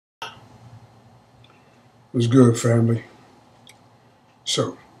What's good, family?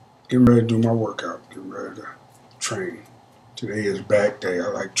 So, getting ready to do my workout. Getting ready to train. Today is back day. I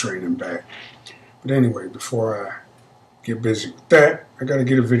like training back. But anyway, before I get busy with that, I got to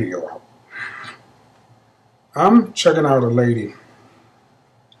get a video out. I'm checking out a lady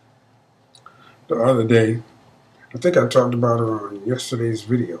the other day. I think I talked about her on yesterday's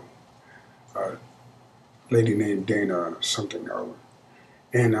video. A lady named Dana something or other.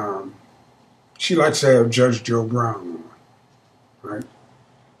 And she likes to have Judge Joe Brown on, right?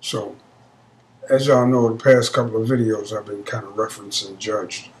 So, as y'all know, the past couple of videos I've been kind of referencing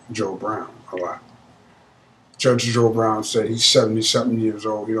Judge Joe Brown a lot. Judge Joe Brown said he's 70-something years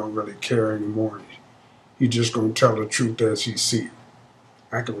old. He don't really care anymore. He just going to tell the truth as he sees it.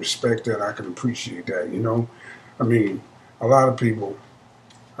 I can respect that. I can appreciate that, you know. I mean, a lot of people,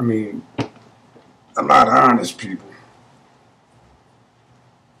 a lot of honest people,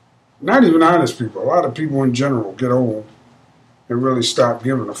 not even honest people, a lot of people in general get old and really stop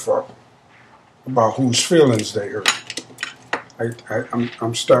giving a fuck about whose feelings they hurt.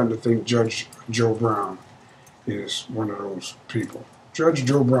 I'm starting to think Judge Joe Brown is one of those people. Judge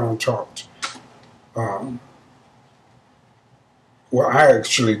Joe Brown talked. Well, I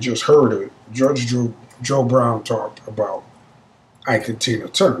actually just heard it. Judge Joe Brown talked about IKe and Tina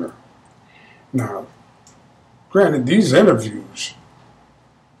Turner. Now, granted, these interviews,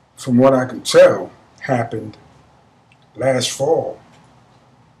 from what I can tell, happened last fall,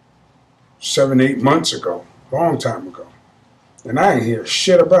 7-8 months ago, long time ago. And I ain't hear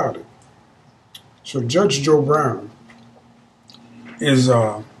shit about it. So Judge Joe Brown is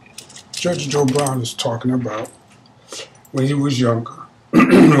talking about when he was younger,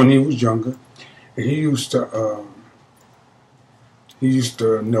 and he used to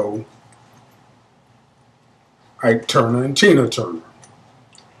know Ike Turner and Tina Turner.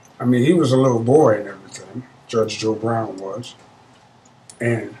 I mean, he was a little boy and everything. Judge Joe Brown was,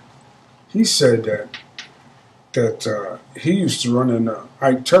 and he said that he used to run into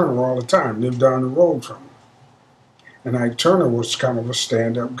Ike Turner all the time, lived down the road from him. And Ike Turner was kind of a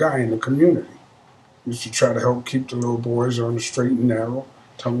stand-up guy in the community. He used to try to help keep the little boys on the straight and narrow,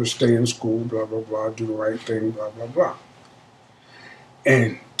 tell them to stay in school, blah, blah, blah, do the right thing, blah, blah, blah.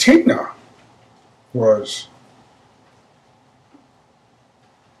 And Tina was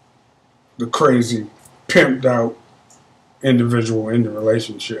the crazy, pimped out individual in the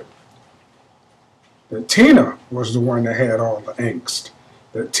relationship. That Tina was the one that had all the angst.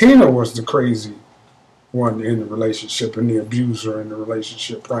 That Tina was the crazy one in the relationship and the abuser in the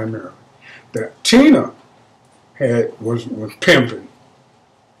relationship primarily. That Tina was pimping.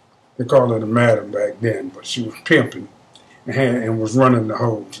 They called her the madam back then, but she was pimping and was running the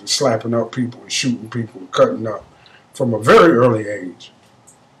hoes and slapping up people and shooting people and cutting up from a very early age.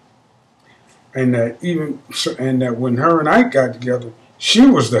 And that when her and Ike got together, she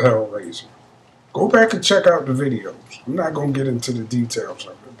was the hellraiser. Go back and check out the videos. I'm not going to get into the details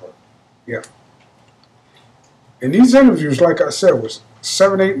of it, but yeah. And these interviews, like I said, was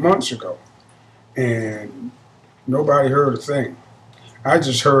 7-8 months ago. And nobody heard a thing. I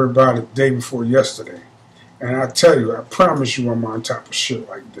just heard about it the day before yesterday. And I tell you, I promise you I'm on top of shit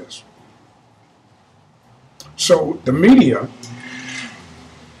like this. So the media,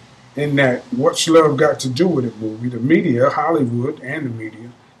 in that What's Love Got to Do With It movie, the media, Hollywood and the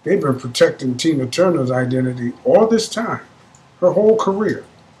media, they've been protecting Tina Turner's identity all this time, her whole career.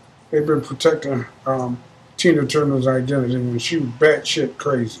 They've been protecting Tina Turner's identity when she was batshit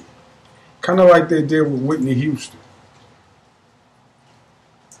crazy. Kind of like they did with Whitney Houston.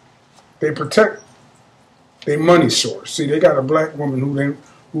 They protect their money source. See, they got a black woman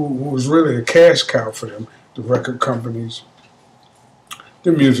who was really a cash cow for them, the record companies,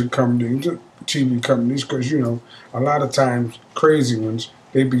 the music companies, the TV companies, because, you know, a lot of times crazy ones,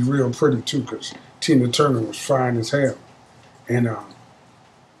 they'd be real pretty too, because Tina Turner was fine as hell. And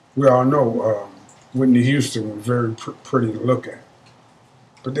we all know Whitney Houston was very pretty to look at.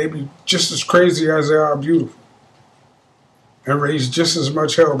 But they be just as crazy as they are beautiful. And raise just as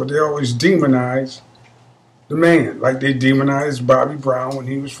much hell, but they always demonize the man. Like they demonized Bobby Brown when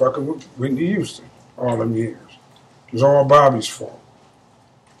he was fucking with Whitney Houston all them years. It was all Bobby's fault.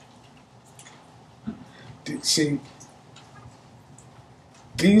 See,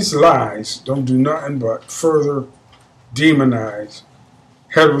 these lies don't do nothing but further demonize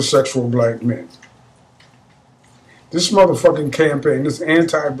heterosexual black men. This motherfucking campaign, this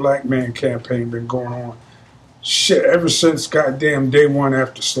anti-black man campaign been going on shit ever since goddamn day one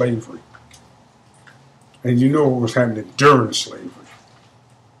after slavery. And you know what was happening during slavery.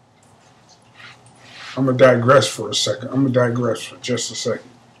 I'm going to digress for a second. I'm going to digress for just a second.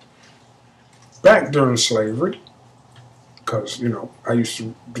 back during slavery, because, you know, I used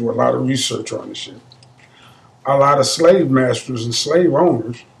to do a lot of research on this shit. A lot of slave masters and slave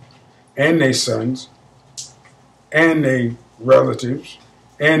owners and their sons and their relatives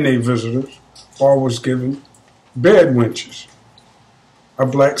and their visitors all was given bed wenches, a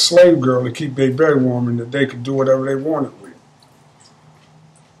black slave girl to keep their bed warm and that they could do whatever they wanted with.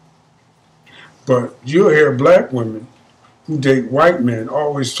 But you'll hear black women who date white men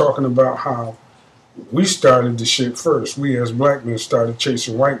always talking about how we started the shit first. We as black men started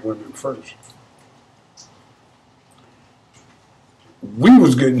chasing white women first. We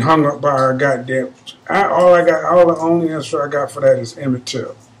was getting hung up by our goddamn. All the only answer I got for that is Emmett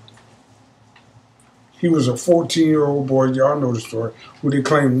Till. He was a 14-year-old boy, y'all know the story, who they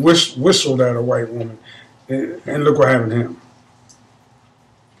claimed whistled at a white woman, and look what happened to him.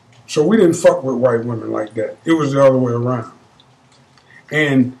 So we didn't fuck with white women like that. It was the other way around.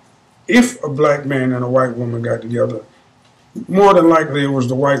 And if a black man and a white woman got together, more than likely it was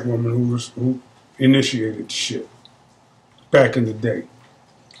the white woman who initiated the shit back in the day.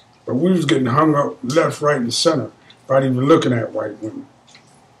 But we was getting hung up left, right, and center by even looking at white women.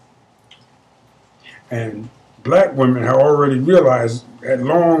 And black women had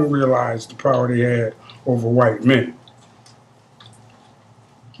long realized the power they had over white men.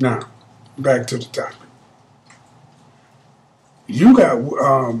 Now, back to the topic. You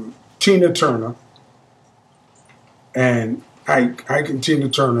got Tina Turner and Ike and Tina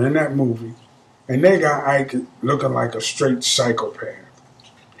Turner in that movie, and they got Ike looking like a straight psychopath.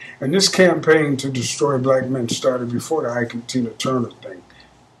 And this campaign to destroy black men started before the Ike and Tina Turner thing.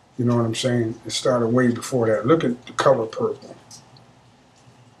 You know what I'm saying? It started way before that. Look at The Color Purple.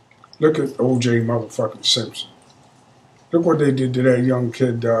 Look at O.J. motherfucking Simpson. Look what they did to that young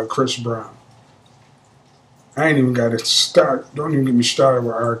kid, Chris Brown. I ain't even got to start. Don't even get me started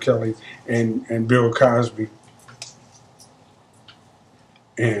with R. Kelly and Bill Cosby.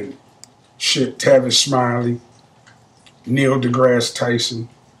 And shit, Tavis Smiley, Neil deGrasse Tyson.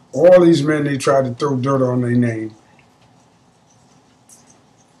 All these men, they tried to throw dirt on their name.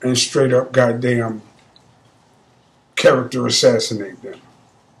 And straight up goddamn character assassinate them.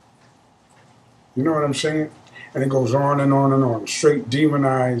 You know what I'm saying? And it goes on and on and on. Straight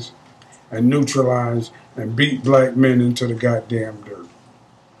demonize and neutralize and beat black men into the goddamn dirt.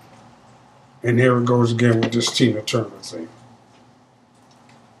 And here it goes again with this Tina Turner thing.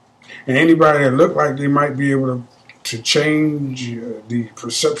 And anybody that look like they might be able to change the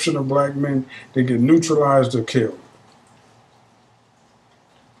perception of black men, they get neutralized or killed.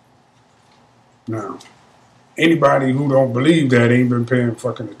 Now, anybody who don't believe that ain't been paying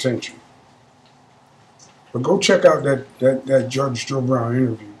fucking attention. But go check out that Judge Joe Brown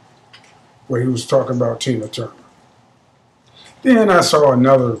interview where he was talking about Tina Turner. Then I saw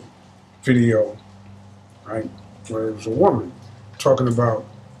another video, right, where it was a woman talking about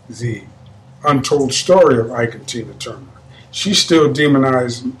the untold story of Ike and Tina Turner. She still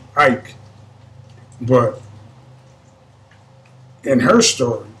demonized Ike, but in her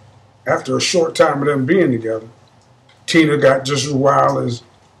story, after a short time of them being together, Tina got just as wild as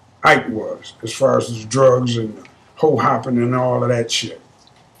Ike was, as far as the drugs and the hoe-hopping and all of that shit.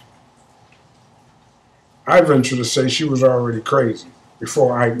 I venture to say she was already crazy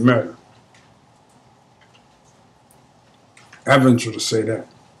before Ike met her. I venture to say that.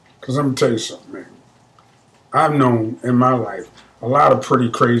 Because I'm going to tell you something, man. I've known in my life a lot of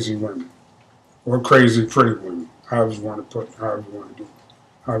pretty crazy women. Or crazy pretty women. However you want to put it, however you want to do it,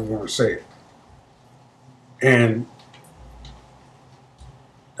 however you want to say it. And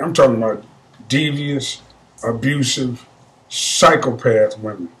I'm talking about devious, abusive, psychopath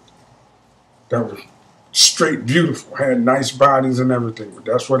women that were straight beautiful, had nice bodies and everything, but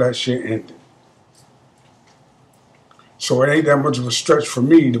that's where that shit ended. So it ain't that much of a stretch for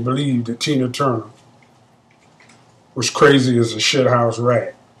me to believe that Tina Turner was crazy as a shithouse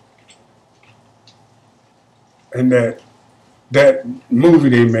rat. And that movie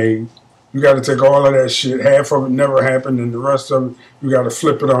they made, you got to take all of that shit, half of it never happened, and the rest of it, you got to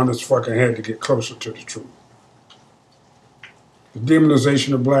flip it on its fucking head to get closer to the truth. The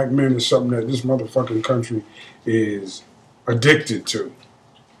demonization of black men is something that this motherfucking country is addicted to.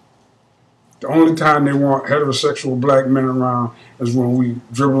 The only time they want heterosexual black men around is when we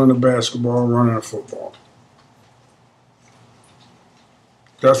dribbling a basketball, running a football.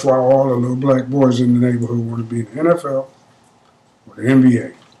 That's why all the little black boys in the neighborhood want to be in the NFL or the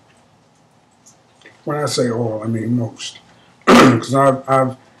NBA. When I say all, I mean most. Because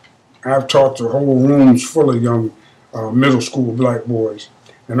I've talked to whole rooms full of young middle school black boys,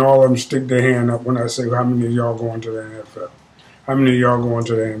 and all of them stick their hand up when I say, how many of y'all going to the NFL? How many of y'all going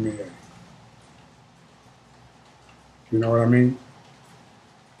to the NBA? You know what I mean?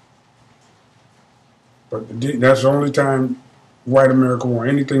 But that's the only time white America want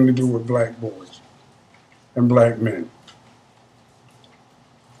anything to do with black boys and black men.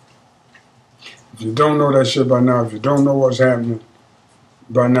 If you don't know that shit by now, if you don't know what's happening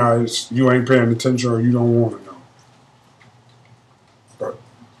by now, you ain't paying attention or you don't want to know. But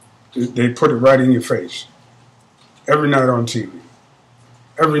they put it right in your face. Every night on TV.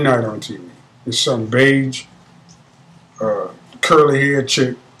 Every night on TV. There's some beige, curly-haired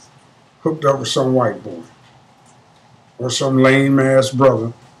chick hooked up with some white boy. Or some lame-ass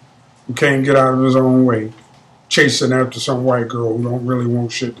brother who can't get out of his own way, chasing after some white girl who don't really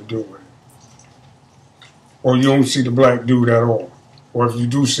want shit to do with it. Or you don't see the black dude at all. Or if you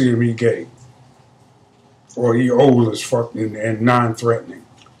do see him, he gay. Or he old as fuck and non-threatening.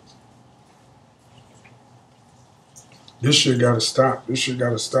 This shit gotta stop. This shit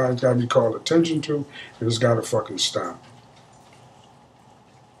gotta stop. It's gotta be called attention to, and it's gotta fucking stop.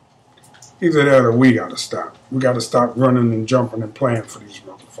 Either that or we gotta stop. We gotta stop running and jumping and playing for these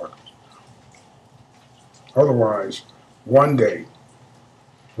motherfuckers. Otherwise, one day,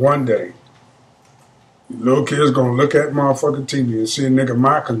 little kids gonna look at motherfucking TV and see a nigga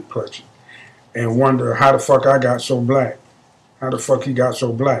my complexion and wonder how the fuck I got so black. How the fuck he got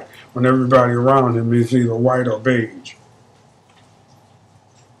so black when everybody around him is either white or beige.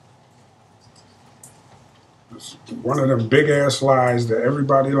 It's one of them big ass lies that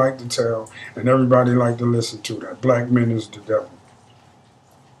everybody like to tell and everybody like to listen to, that black men is the devil.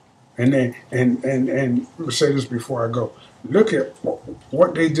 And let me say this before I go. Look at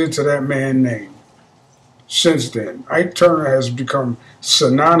what they did to that man's name. Since then, Ike Turner has become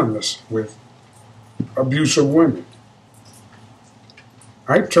synonymous with abuse of women.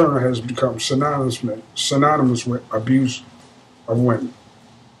 Ike Turner has become synonymous with abuse of women.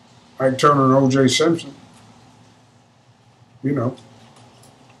 Ike Turner and O.J. Simpson, you know,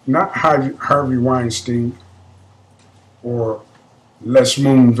 not Harvey Weinstein or Les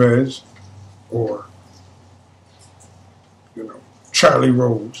Moonves or, you know, Charlie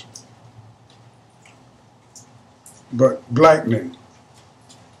Rhodes, but black men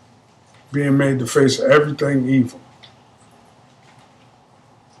being made to face everything evil.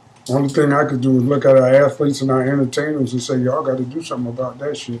 Only thing I could do is look at our athletes and our entertainers and say, y'all got to do something about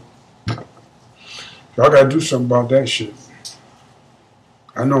that shit. Y'all got to do something about that shit.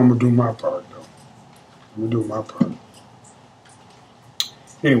 I know I'm going to do my part, though. I'm going to do my part.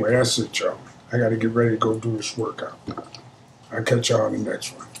 Anyway, that's it, y'all. I got to get ready to go do this workout. I'll catch y'all in the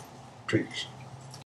next one. Peace.